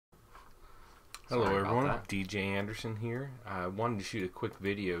Hello everyone, DJ Anderson here. I wanted to shoot a quick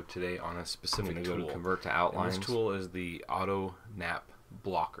video today on a specific tool. To convert to outlines. And this tool is the Auto Nap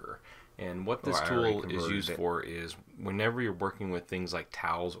Blocker. And what this tool is used for is whenever you're working with things like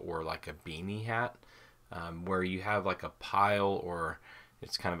towels or like a beanie hat, where you have like a pile or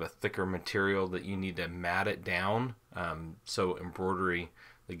it's kind of a thicker material that you need to mat it down so embroidery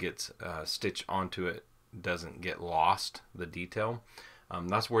that gets stitched onto it doesn't get lost, the detail.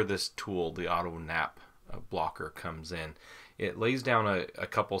 That's where this tool, the Auto Nap Blocker, comes in. It lays down a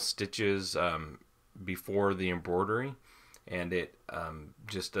couple stitches before the embroidery, and it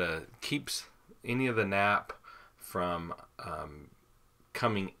just keeps any of the nap from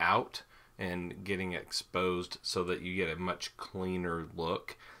coming out and getting exposed, so that you get a much cleaner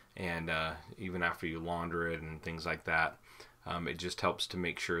look. And even after you launder it and things like that, it just helps to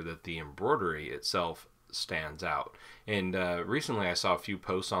make sure that the embroidery itself stands out. And recently I saw a few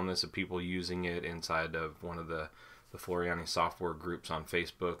posts on this of people using it inside of one of the Floriani software groups on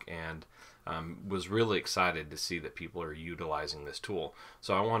Facebook, and was really excited to see that people are utilizing this tool.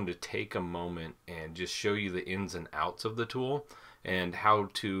 So I wanted to take a moment and just show you the ins and outs of the tool and how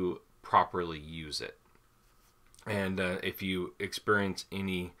to properly use it. And if you experience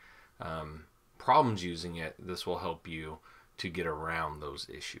any problems using it, this will help you to get around those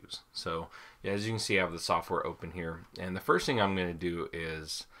issues. So yeah, as you can see, I have the software open here, and the first thing I'm going to do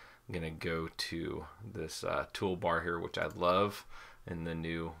is I'm going to go to this toolbar here, which I love in the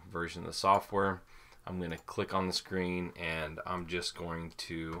new version of the software. I'm going to click on the screen, and I'm just going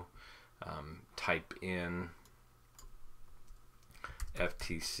to type in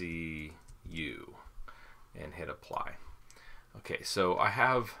FTCU and hit apply. Okay, so I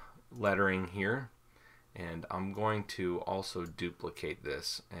have lettering here, and I'm going to also duplicate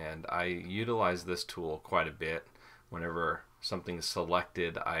this, and I utilize this tool quite a bit. Whenever something is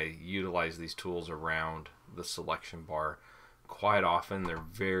selected, I utilize these tools around the selection bar quite often. They're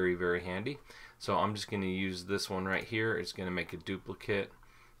very, very handy. So I'm just going to use this one right here. It's going to make a duplicate,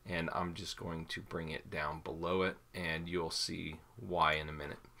 and I'm just going to bring it down below it, and you'll see why in a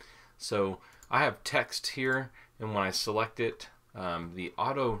minute. So I have text here, and when I select it, the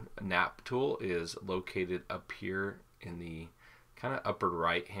Auto Nap tool is located up here in the kind of upper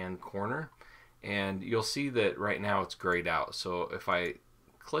right hand corner, and you'll see that right now it's grayed out. So if I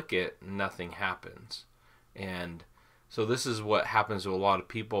click it, nothing happens. And so this is what happens to a lot of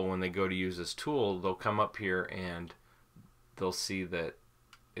people when they go to use this tool. They'll come up here and they'll see that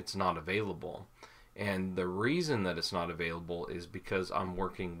it's not available, and the reason that it's not available is because I'm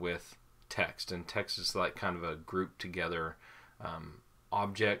working with text, and text is like kind of a grouped together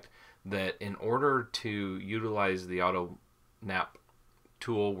object that in order to utilize the Auto Nap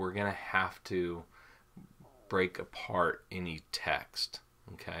tool, we're going to have to break apart any text.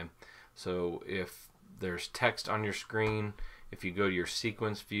 Okay, so if there's text on your screen, if you go to your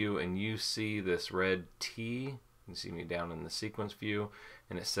sequence view and you see this red T, you can see me down in the sequence view,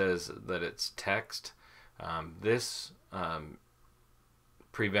 and it says that it's text, this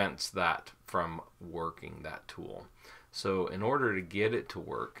prevents that from working, that tool. So in order to get it to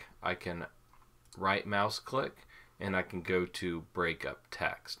work, I can right mouse click and I can go to break up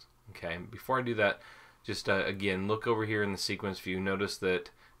text. Okay, before I do that, just again, look over here in the sequence view. Notice that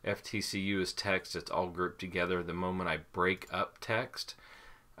FTCU is text. It's all grouped together. The moment I break up text,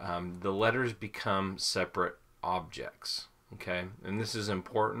 the letters become separate objects. Okay, and this is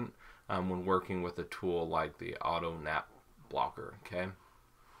important when working with a tool like the Auto Nap Blocker. Okay,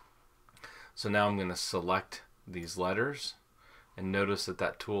 so now I'm going to select these letters, and notice that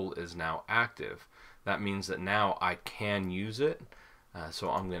that tool is now active. That means that now I can use it. So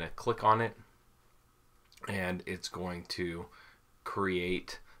I'm going to click on it, and it's going to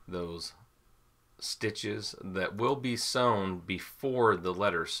create those stitches that will be sewn before the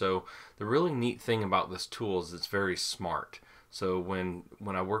letters. So the really neat thing about this tool is it's very smart. So when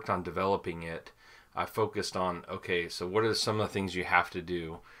I worked on developing it, I focused on, okay, so what are some of the things you have to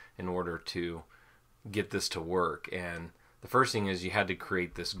do in order to get this to work? And the first thing is you had to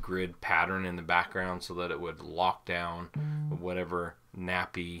create this grid pattern in the background so that it would lock down whatever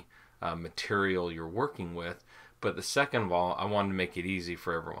nappy material you're working with. But the second of all, I wanted to make it easy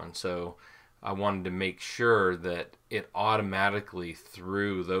for everyone. So I wanted to make sure that it automatically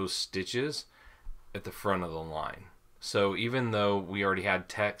threw those stitches at the front of the line. So even though we already had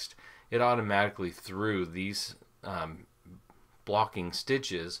text, it automatically threw these blocking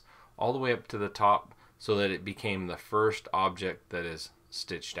stitches all the way up to the top, so that it became the first object that is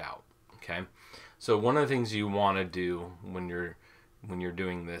stitched out. Okay, so one of the things you want to do when you're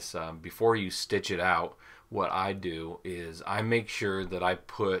doing this, before you stitch it out, what I do is I make sure that I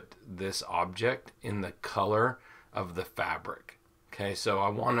put this object in the color of the fabric. Okay, so I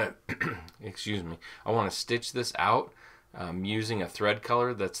want to, excuse me, I want to stitch this out using a thread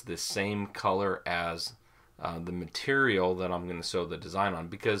color that's the same color as the material that I'm going to sew the design on,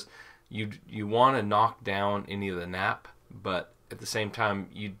 because you want to knock down any of the nap, but at the same time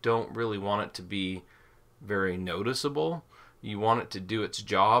you don't really want it to be very noticeable. You want it to do its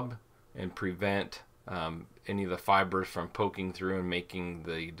job and prevent any of the fibers from poking through and making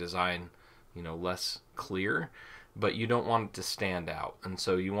the design, you know, less clear, but you don't want it to stand out. And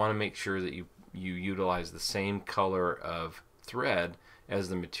so you want to make sure that you utilize the same color of thread as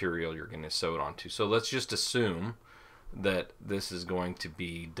the material you're going to sew it onto. So let's just assume that this is going to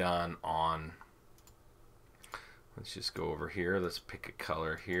be done on, let's just go over here, let's pick a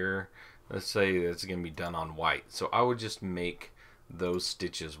color here. Let's say it's going to be done on white. So I would just make those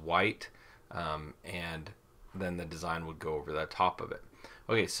stitches white, and then the design would go over the top of it.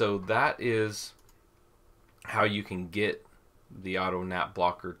 Okay, so that is how you can get the auto nap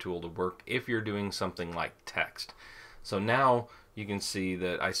blocker tool to work if you're doing something like text. So now you can see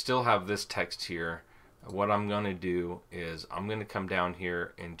that I still have this text here. What I'm going to do is I'm going to come down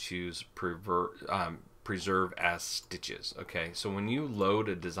here and choose preserve as stitches. Okay, so when you load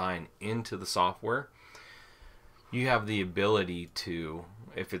a design into the software, you have the ability to,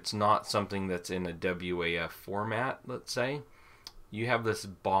 if it's not something that's in a WAF format, let's say, you have this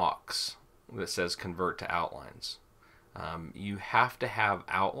box that says convert to outlines. You have to have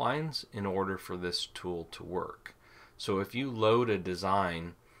outlines in order for this tool to work. So if you load a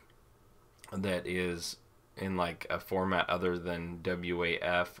design that is in like a format other than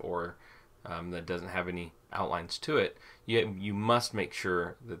WAF, or that doesn't have any outlines to it, you must make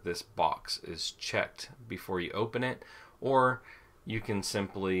sure that this box is checked before you open it, or you can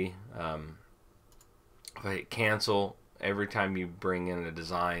simply hit cancel. Every time you bring in a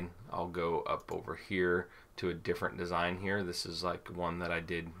design, I'll go up over here to a different design here. This is like one that I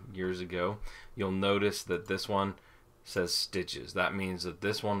did years ago. You'll notice that this one says stitches. That means that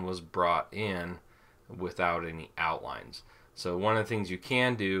this one was brought in without any outlines. So one of the things you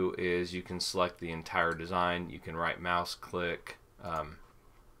can do is you can select the entire design. You can right mouse click,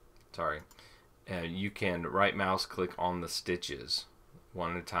 you can right mouse click on the stitches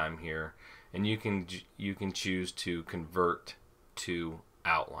one at a time here, and you can choose to convert to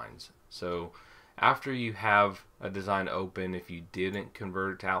outlines. So after you have a design open, if you didn't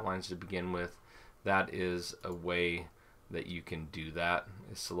convert it to outlines to begin with, that is a way that you can do that,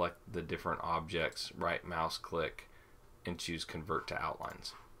 is select the different objects, right mouse click, and choose convert to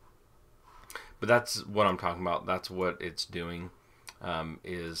outlines. But that's what I'm talking about. That's what it's doing,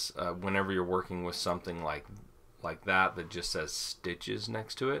 is whenever you're working with something like that just says stitches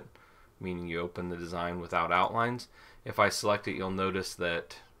next to it, meaning you open the design without outlines, if I select it, you'll notice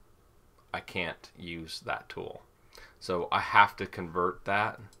that I can't use that tool. So I have to convert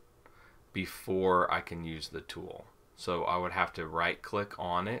that before I can use the tool. So I would have to right click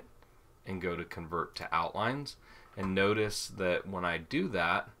on it and go to convert to outlines, and notice that when I do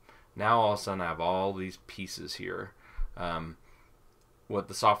that, now all of a sudden I have all these pieces here. What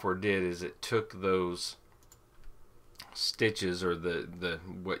the software did is it took those stitches, or the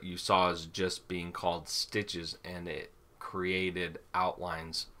what you saw as just being called stitches, and it created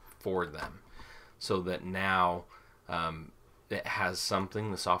outlines for them, so that now it has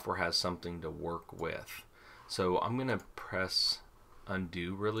something, the software has something to work with. So I'm going to press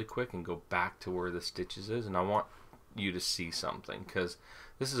undo really quick and go back to where the stitches is, and I want you to see something, because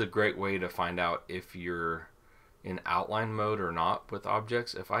this is a great way to find out if you're in outline mode or not with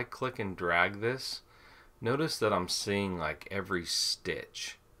objects. If I click and drag this, notice that I'm seeing like every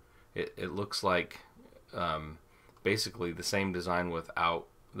stitch. It looks like basically the same design without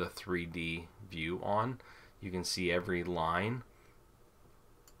the 3D view on. You can see every line.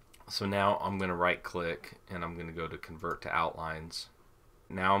 So now I'm going to right click and I'm going to go to convert to outlines.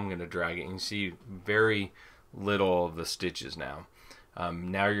 Now I'm going to drag it, and you see very little of the stitches now.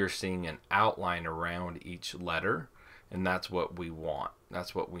 Now you're seeing an outline around each letter, and that's what we want.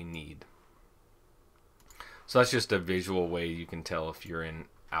 That's what we need. So that's just a visual way you can tell if you're in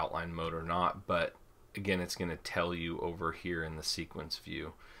outline mode or not, but again, it's going to tell you over here in the sequence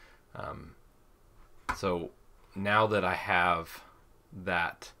view. So now that I have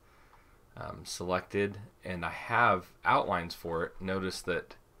that selected and I have outlines for it, notice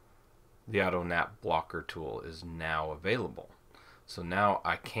that the Auto Nap Blocker tool is now available. So now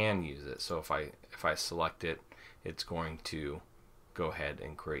I can use it. So if I select it, it's going to go ahead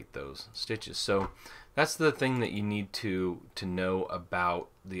and create those stitches. So that's the thing that you need to know about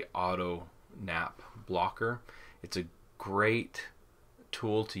the Auto nap blocker. It's a great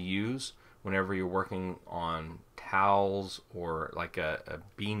tool to use whenever you're working on towels or like a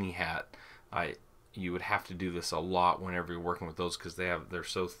beanie hat. You would have to do this a lot whenever you're working with those, because they're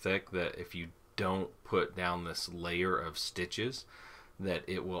so thick that if you don't put down this layer of stitches, that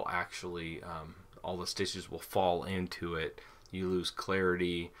it will actually all the stitches will fall into it. You lose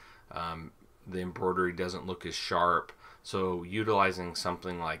clarity. The embroidery doesn't look as sharp. So utilizing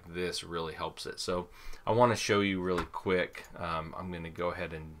something like this really helps it. So I want to show you really quick. I'm going to go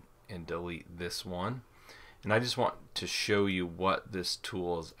ahead and delete this one, and I just want to show you what this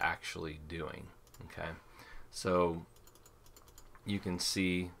tool is actually doing. Okay, so you can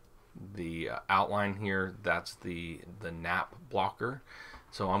see the outline here. That's the nap blocker.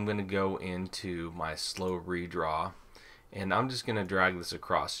 So I'm going to go into my slow redraw, and I'm just going to drag this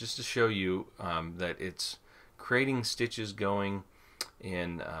across just to show you that it's creating stitches going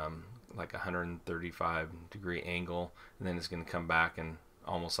in like a 135-degree angle, and then it's going to come back and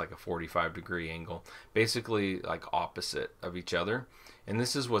almost like a 45-degree angle, basically like opposite of each other. And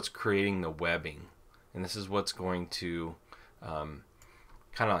this is what's creating the webbing, and this is what's going to kind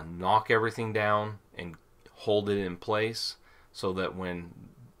of knock everything down and hold it in place, so that when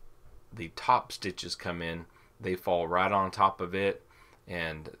the top stitches come in, they fall right on top of it,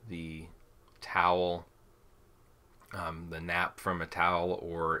 and the towel, the nap from a towel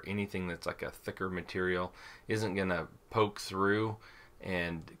or anything that's like a thicker material isn't going to poke through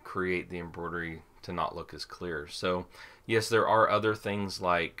and create the embroidery to not look as clear. So yes, there are other things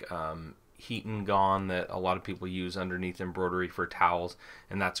like heat and gone that a lot of people use underneath embroidery for towels,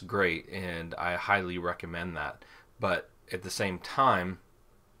 and that's great, and I highly recommend that. But at the same time,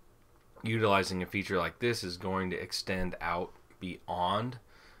 utilizing a feature like this is going to extend out beyond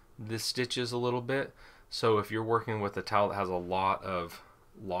the stitches a little bit. So if you're working with a towel that has a lot of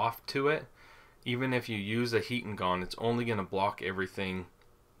loft to it, even if you use a heat and gone, it's only going to block everything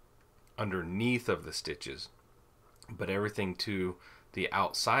underneath of the stitches, but everything to the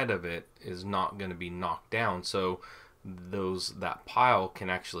outside of it is not going to be knocked down. So that pile can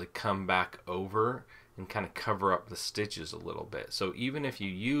actually come back over and kind of cover up the stitches a little bit. So even if you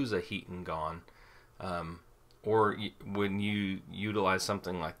use a heat and gone, or when you utilize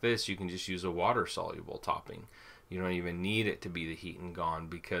something like this, you can just use a water soluble topping. You don't even need it to be the heat and gone,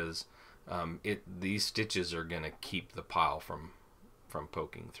 because these stitches are going to keep the pile from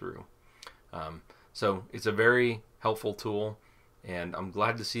poking through. So it's a very helpful tool, and I'm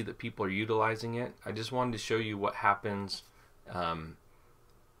glad to see that people are utilizing it. I just wanted to show you what happens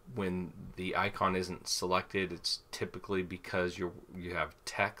when the icon isn't selected. It's typically because you have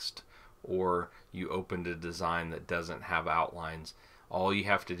text, or you opened a design that doesn't have outlines. All you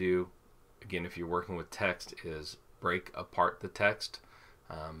have to do, again, if you're working with text, is break apart the text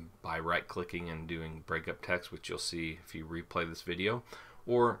by right-clicking and doing break up text, which you'll see if you replay this video,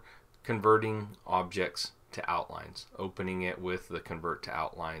 or converting objects to outlines, opening it with the convert to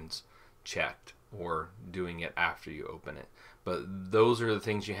outlines checked, or doing it after you open it. But those are the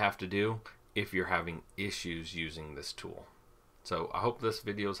things you have to do if you're having issues using this tool. So I hope this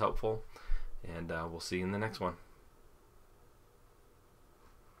video is helpful, and we'll see you in the next one.